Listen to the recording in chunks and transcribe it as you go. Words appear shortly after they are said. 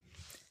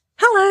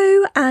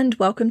Hello and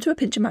welcome to A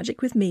Pinch of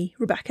Magic with me,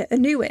 Rebecca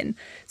Anuin.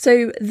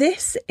 So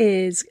this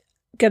is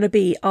going to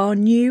be our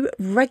new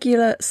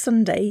regular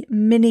Sunday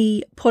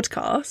mini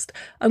podcast.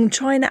 I'm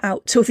trying it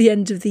out till the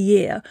end of the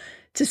year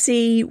to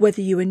see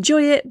whether you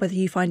enjoy it, whether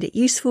you find it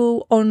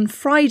useful. On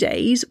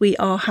Fridays, we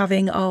are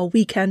having our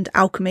weekend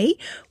alchemy,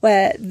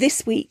 where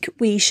this week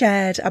we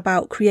shared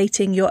about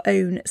creating your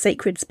own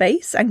sacred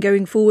space. And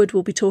going forward,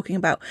 we'll be talking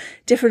about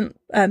different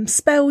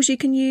spells you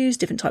can use,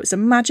 different types of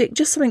magic,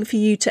 just something for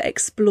you to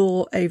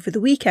explore over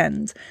the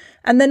weekend.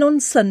 And then on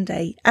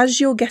Sunday, as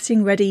you're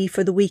getting ready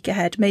for the week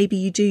ahead, maybe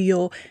you do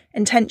your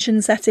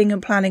intention setting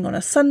and planning on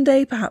a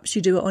Sunday, perhaps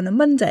you do it on a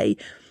Monday.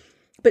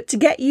 But to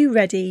get you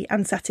ready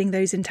and setting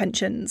those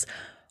intentions,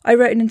 I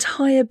wrote an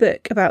entire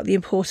book about the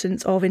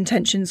importance of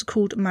intentions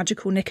called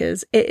Magical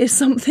Knickers. It is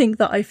something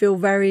that I feel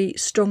very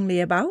strongly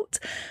about.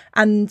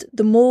 And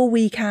the more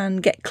we can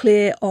get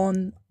clear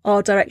on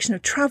our direction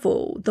of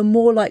travel, the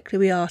more likely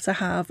we are to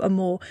have a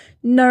more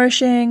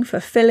nourishing,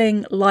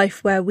 fulfilling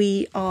life where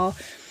we are,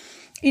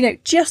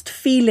 just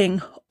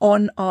feeling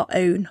on our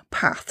own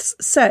paths.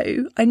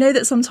 So I know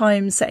that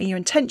sometimes setting your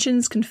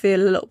intentions can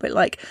feel a little bit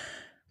like,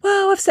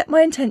 well, I've set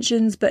my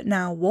intentions, but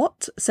now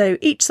what? So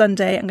each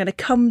Sunday, I'm going to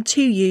come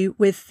to you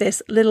with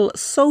this little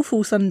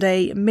Soulful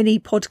Sunday mini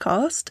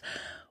podcast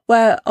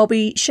where I'll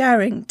be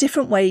sharing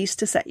different ways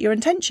to set your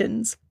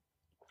intentions.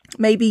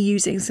 Maybe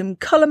using some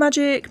colour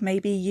magic,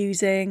 maybe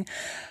using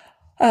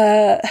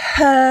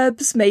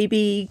herbs,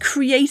 maybe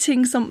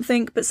creating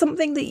something, but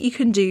something that you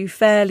can do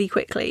fairly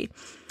quickly.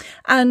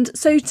 And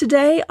so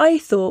today I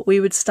thought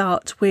we would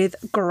start with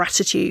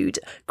gratitude.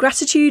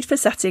 Gratitude for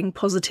setting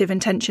positive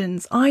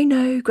intentions. I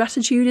know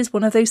gratitude is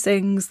one of those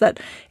things that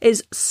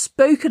is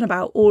spoken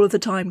about all of the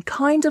time,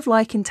 kind of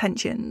like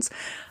intentions.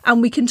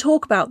 And we can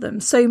talk about them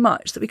so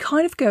much that we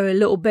kind of go a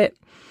little bit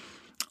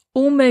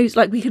almost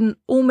like we can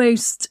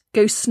almost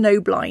go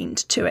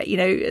snowblind to it.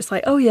 It's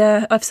like, oh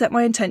yeah, I've set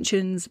my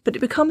intentions, but it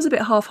becomes a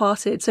bit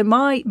half-hearted. So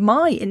my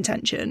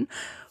intention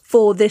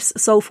for this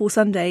Soulful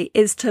Sunday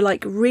is to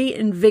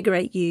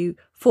reinvigorate you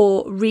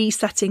for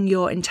resetting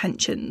your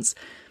intentions.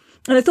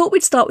 And I thought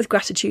we'd start with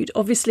gratitude.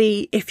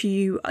 Obviously, if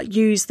you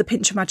use the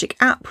Pinch of Magic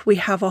app, we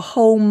have a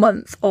whole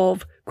month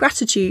of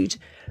gratitude,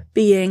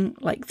 being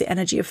like the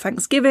energy of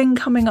Thanksgiving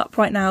coming up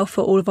right now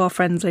for all of our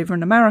friends over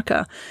in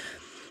America.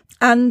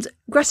 And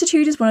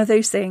gratitude is one of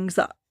those things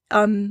that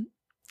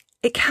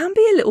it can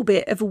be a little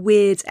bit of a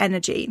weird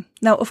energy.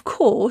 Now, of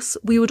course,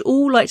 we would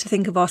all like to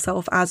think of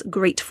ourselves as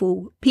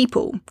grateful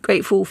people,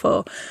 grateful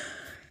for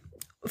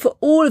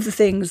all of the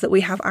things that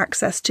we have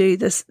access to,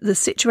 the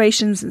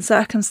situations and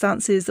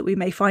circumstances that we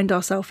may find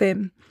ourselves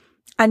in.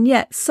 And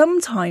yet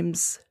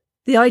sometimes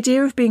the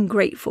idea of being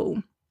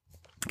grateful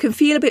can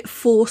feel a bit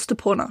forced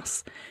upon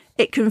us.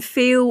 It can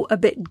feel a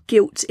bit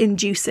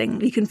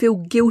guilt-inducing. You can feel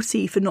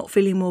guilty for not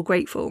feeling more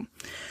grateful.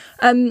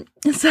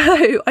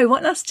 So I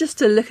want us just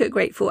to look at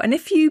grateful. And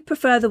if you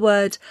prefer the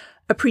word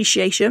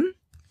appreciation,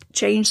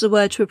 change the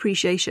word to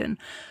appreciation.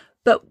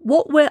 But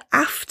what we're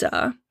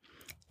after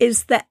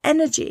is the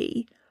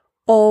energy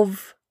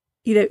of,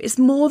 it's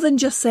more than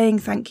just saying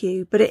thank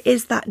you, but it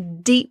is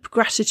that deep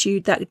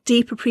gratitude, that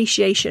deep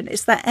appreciation.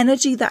 It's that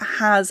energy that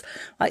has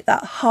like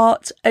that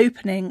heart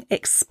opening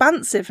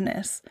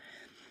expansiveness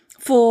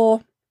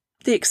for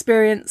the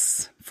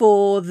experience,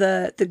 for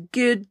the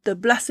good, the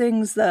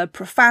blessings, the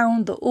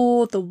profound, the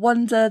awe, the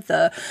wonder,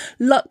 the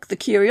luck, the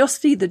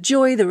curiosity, the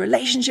joy, the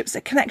relationships,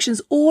 the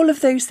connections, all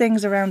of those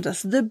things around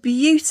us, the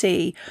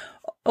beauty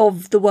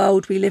of the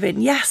world we live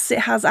in. Yes, it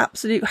has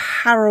absolute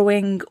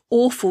harrowing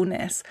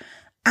awfulness,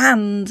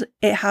 and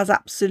it has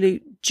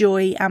absolute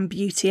joy and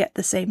beauty at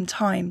the same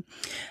time.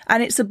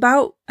 And it's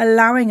about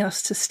allowing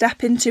us to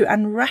step into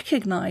and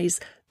recognise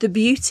the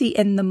beauty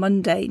in the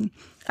mundane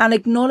and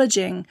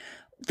acknowledging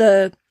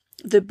the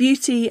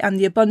beauty and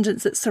the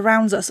abundance that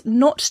surrounds us,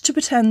 not to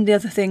pretend the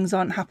other things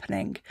aren't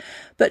happening,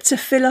 but to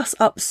fill us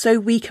up so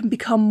we can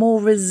become more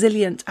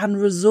resilient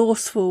and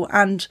resourceful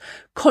and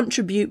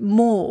contribute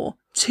more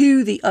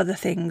to the other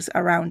things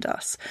around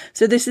us.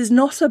 So this is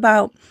not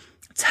about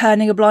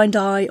turning a blind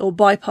eye or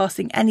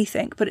bypassing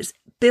anything, but it's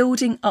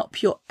building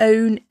up your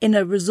own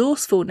inner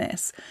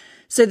resourcefulness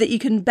so that you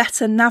can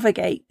better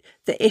navigate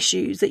the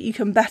issues, that you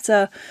can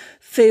better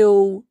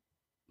feel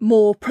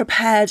more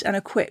prepared and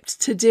equipped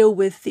to deal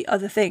with the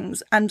other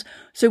things. And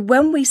so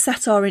when we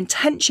set our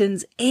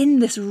intentions in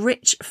this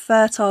rich,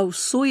 fertile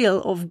soil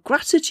of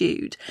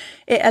gratitude,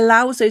 it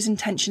allows those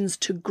intentions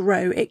to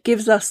grow. It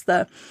gives us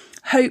the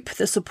hope,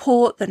 the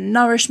support, the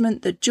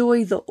nourishment, the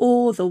joy, the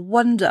awe, the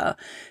wonder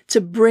to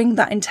bring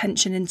that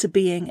intention into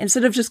being,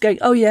 instead of just going,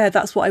 oh yeah,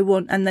 that's what I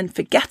want, and then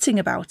forgetting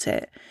about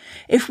it.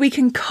 If we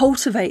can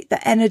cultivate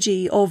the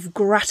energy of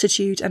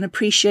gratitude and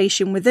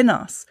appreciation within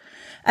us,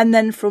 and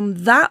then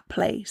from that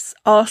place,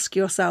 ask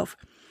yourself,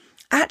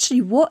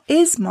 actually, what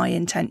is my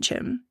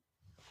intention?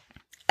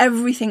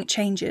 Everything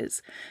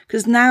changes,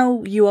 because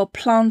now you are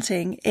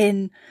planting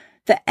in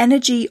the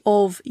energy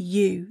of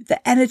you,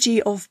 the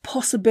energy of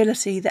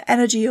possibility, the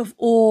energy of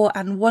awe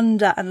and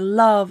wonder and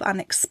love and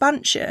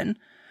expansion,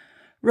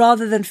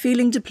 rather than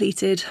feeling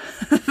depleted,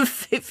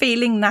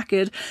 feeling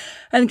knackered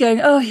and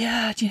going, oh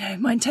yeah,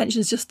 my intention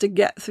is just to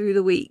get through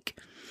the week.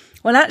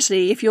 Well,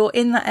 actually, if you're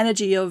in that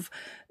energy of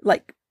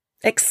like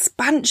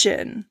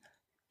expansion,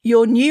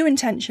 your new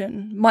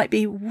intention might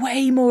be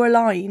way more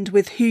aligned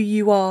with who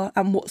you are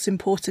and what's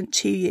important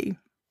to you.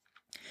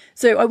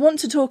 So I want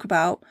to talk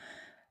about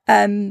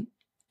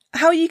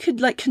how you could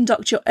like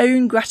conduct your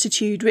own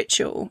gratitude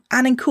ritual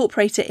and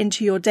incorporate it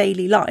into your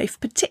daily life,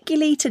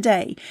 particularly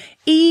today,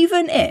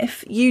 even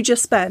if you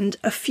just spend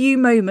a few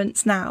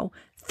moments now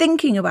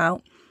thinking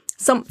about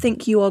something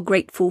you are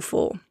grateful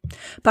for.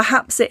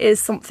 Perhaps it is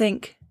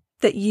something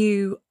that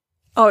you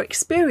are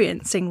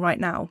experiencing right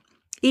now,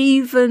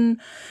 even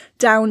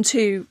down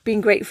to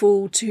being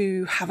grateful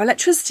to have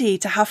electricity,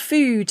 to have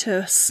food,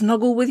 to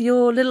snuggle with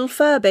your little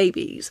fur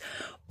babies.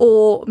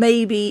 Or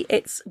maybe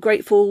it's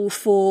grateful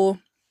for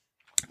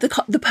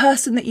the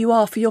person that you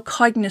are, for your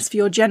kindness, for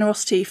your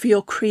generosity, for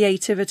your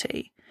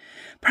creativity.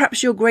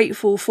 Perhaps you're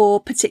grateful for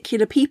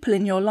particular people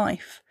in your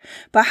life.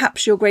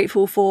 Perhaps you're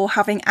grateful for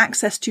having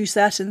access to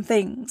certain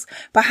things.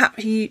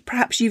 Perhaps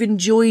you've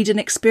enjoyed an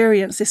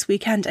experience this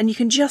weekend and you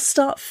can just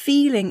start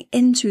feeling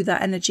into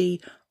that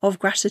energy of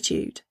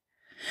gratitude.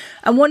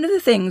 And one of the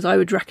things I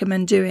would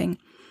recommend doing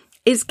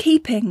is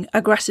keeping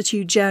a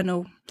gratitude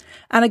journal.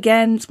 And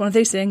again, it's one of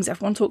those things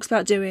everyone talks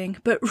about doing,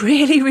 but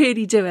really,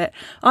 really do it.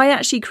 I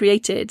actually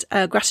created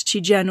a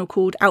gratitude journal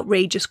called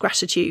Outrageous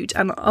Gratitude,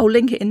 and I'll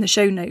link it in the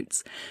show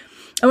notes.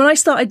 And when I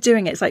started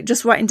doing it, it's like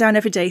just writing down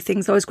every day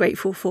things I was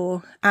grateful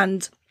for.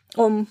 And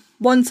on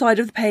one side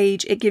of the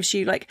page, it gives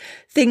you like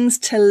things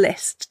to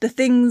list, the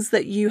things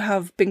that you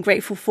have been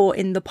grateful for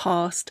in the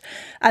past.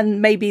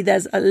 And maybe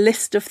there's a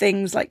list of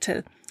things like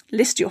to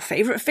list your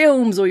favourite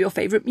films or your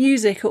favourite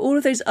music or all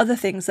of those other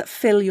things that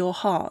fill your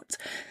heart.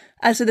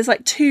 And so there's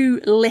like two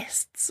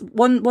lists.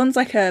 One's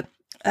like a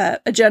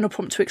journal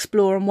prompt to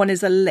explore and one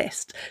is a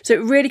list. So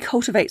it really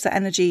cultivates that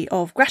energy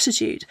of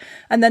gratitude.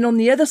 And then on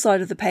the other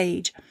side of the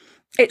page,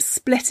 it's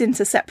split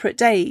into separate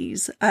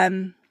days,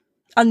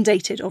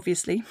 undated,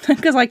 obviously,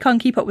 because I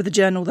can't keep up with a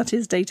journal that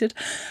is dated.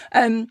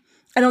 And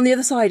on the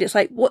other side, it's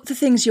like what the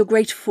things you're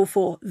grateful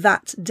for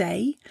that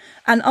day.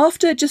 And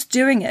after just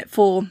doing it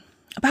for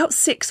about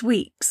 6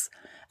 weeks,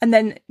 and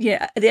then,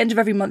 at the end of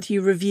every month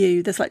you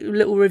review, there's like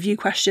little review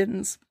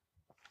questions.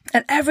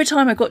 And every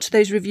time I got to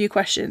those review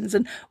questions,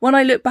 and when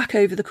I look back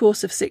over the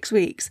course of 6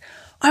 weeks,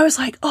 I was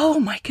like, oh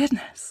my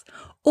goodness,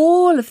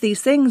 all of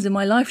these things in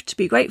my life to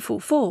be grateful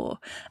for.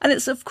 And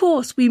it's, of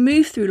course, we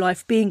move through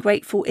life being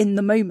grateful in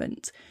the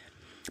moment.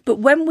 But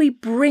when we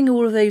bring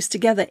all of those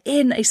together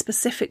in a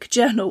specific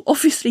journal,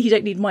 obviously you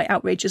don't need my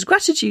outrageous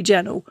gratitude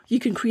journal. You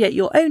can create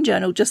your own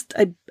journal, just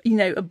a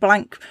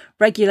blank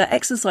regular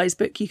exercise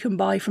book you can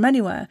buy from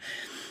anywhere.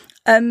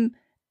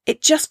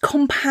 It just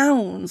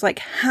compounds like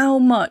how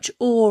much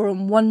awe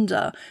and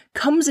wonder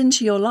comes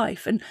into your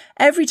life. And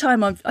every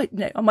time I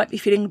might be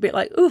feeling a bit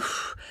like,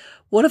 oof,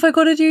 what have I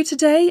got to do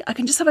today? I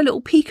can just have a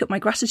little peek at my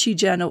gratitude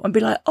journal and be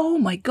like, oh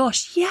my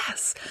gosh,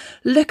 yes,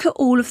 look at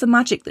all of the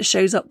magic that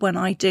shows up when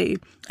I do.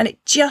 And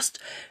it just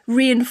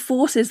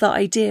reinforces that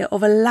idea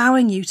of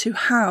allowing you to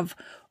have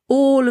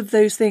all of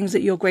those things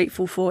that you're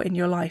grateful for in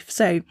your life.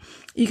 So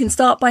you can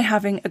start by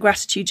having a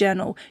gratitude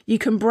journal. You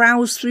can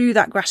browse through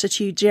that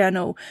gratitude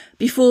journal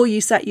before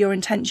you set your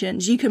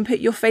intentions. You can put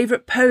your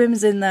favourite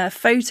poems in there,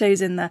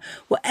 photos in there,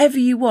 whatever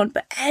you want,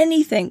 but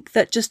anything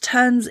that just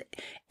turns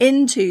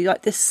into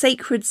like this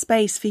sacred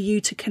space for you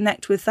to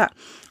connect with that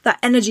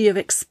energy of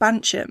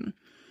expansion.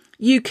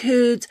 You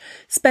could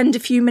spend a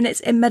few minutes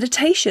in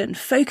meditation,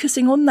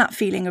 focusing on that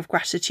feeling of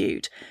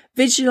gratitude.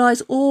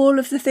 Visualize all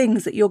of the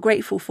things that you're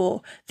grateful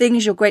for,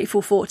 things you're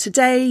grateful for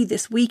today,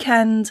 this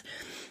weekend,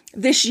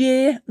 this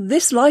year,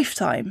 this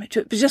lifetime,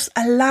 just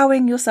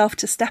allowing yourself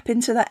to step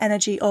into that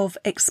energy of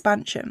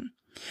expansion.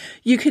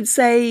 You could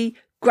say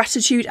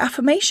gratitude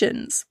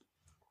affirmations.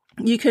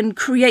 You can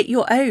create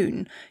your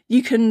own.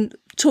 You can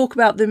talk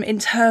about them in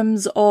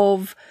terms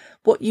of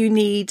what you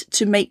need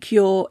to make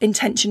your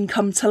intention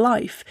come to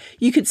life.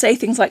 You could say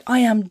things like, I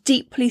am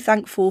deeply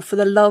thankful for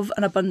the love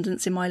and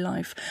abundance in my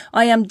life.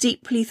 I am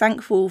deeply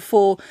thankful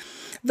for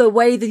the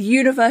way the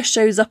universe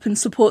shows up and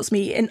supports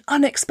me in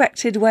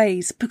unexpected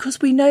ways, because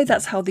we know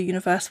that's how the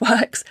universe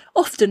works,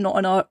 often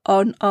not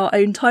on our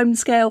own time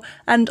scale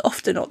and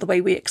often not the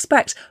way we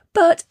expect,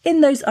 but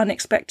in those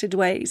unexpected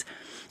ways.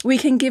 We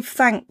can give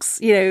thanks,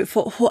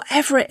 for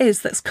whatever it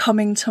is that's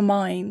coming to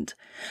mind.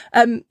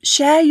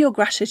 Share your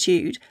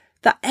gratitude.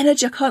 That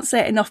energy, I can't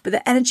say it enough, but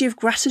the energy of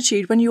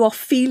gratitude when you are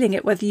feeling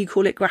it, whether you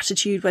call it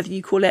gratitude, whether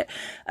you call it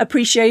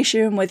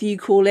appreciation, whether you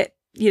call it,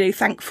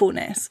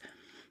 thankfulness.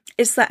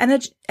 It's that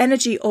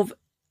energy of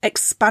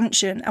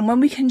expansion. And when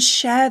we can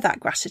share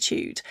that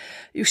gratitude,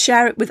 you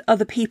share it with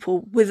other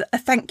people, with a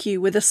thank you,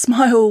 with a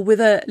smile, with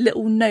a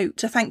little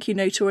note, a thank you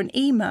note or an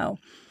email.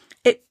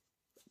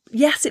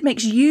 It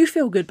makes you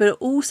feel good, but it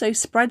also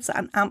spreads that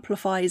and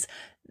amplifies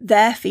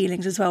their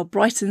feelings as well,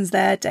 brightens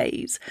their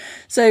days.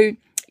 So,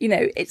 you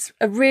know, it's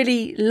a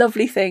really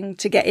lovely thing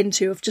to get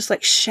into, of just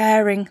like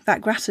sharing that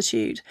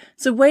gratitude.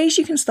 So ways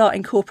you can start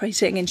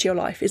incorporating into your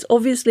life is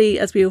obviously,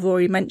 as we have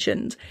already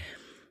mentioned,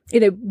 you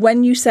know,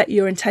 when you set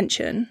your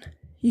intention,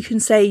 you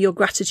can say your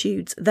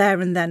gratitudes there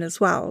and then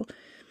as well.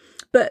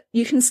 But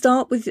you can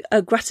start with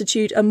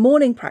a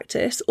morning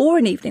practice or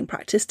an evening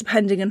practice,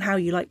 depending on how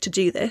you like to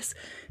do this.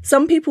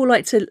 Some people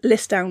like to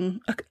list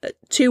down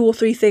 2 or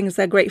 3 things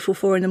they're grateful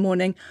for in the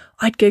morning.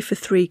 I'd go for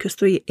 3 because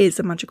 3 is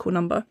a magical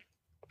number.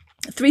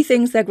 3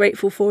 things they're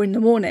grateful for in the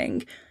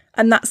morning,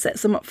 and that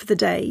sets them up for the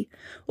day.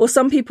 Or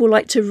some people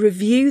like to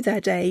review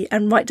their day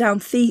and write down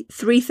 3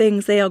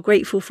 things they are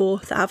grateful for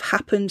that have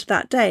happened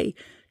that day.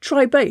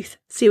 Try both,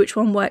 see which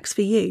one works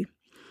for you.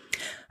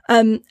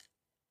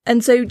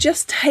 And so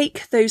just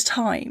take those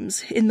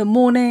times in the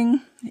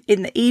morning,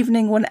 in the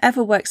evening,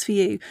 whenever works for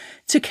you,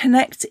 to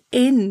connect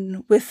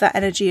in with that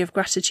energy of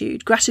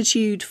gratitude.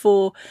 Gratitude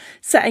for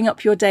setting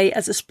up your day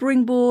as a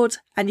springboard,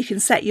 and you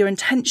can set your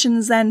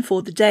intentions then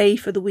for the day,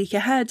 for the week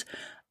ahead.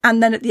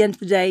 And then at the end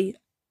of the day,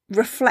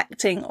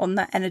 reflecting on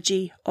that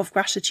energy of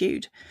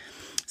gratitude.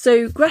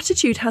 So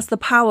gratitude has the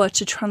power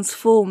to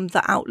transform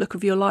the outlook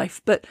of your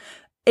life. But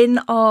in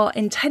our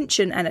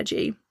intention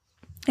energy,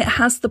 it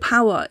has the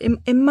power.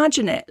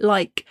 Imagine it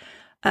like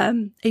a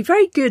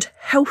very good,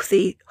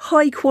 healthy,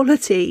 high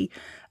quality,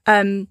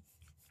 soil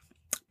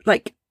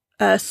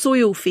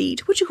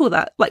feed. What do you call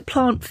that? Like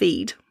plant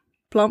feed?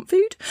 Plant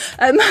food?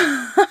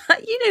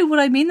 You know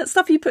what I mean? That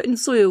stuff you put in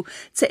soil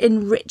to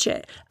enrich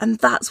it. And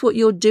that's what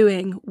you're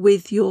doing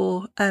with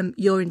your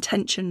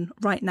intention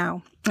right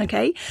now.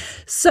 Okay.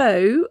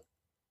 So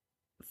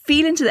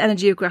feel into the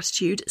energy of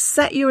gratitude,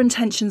 set your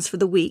intentions for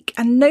the week,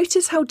 and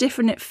notice how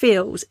different it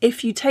feels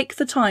if you take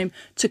the time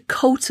to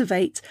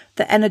cultivate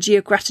the energy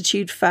of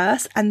gratitude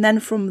first, and then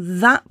from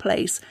that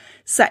place,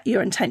 set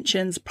your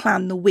intentions,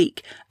 plan the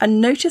week, and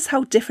notice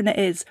how different it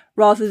is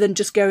rather than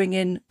just going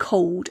in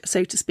cold,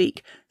 so to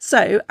speak.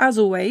 So, as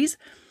always,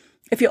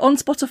 if you're on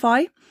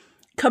Spotify,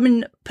 come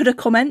and put a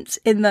comment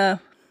in the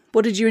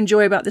what did you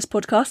enjoy about this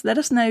podcast? Let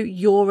us know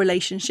your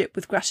relationship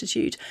with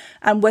gratitude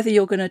and whether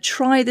you're going to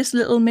try this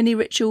little mini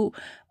ritual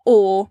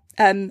or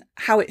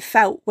how it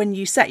felt when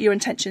you set your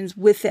intentions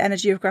with the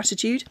energy of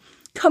gratitude.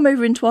 Come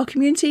over into our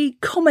community,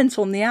 comment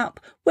on the app.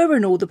 We're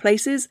in all the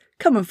places.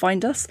 Come and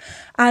find us.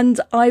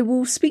 And I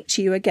will speak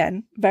to you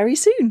again very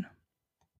soon.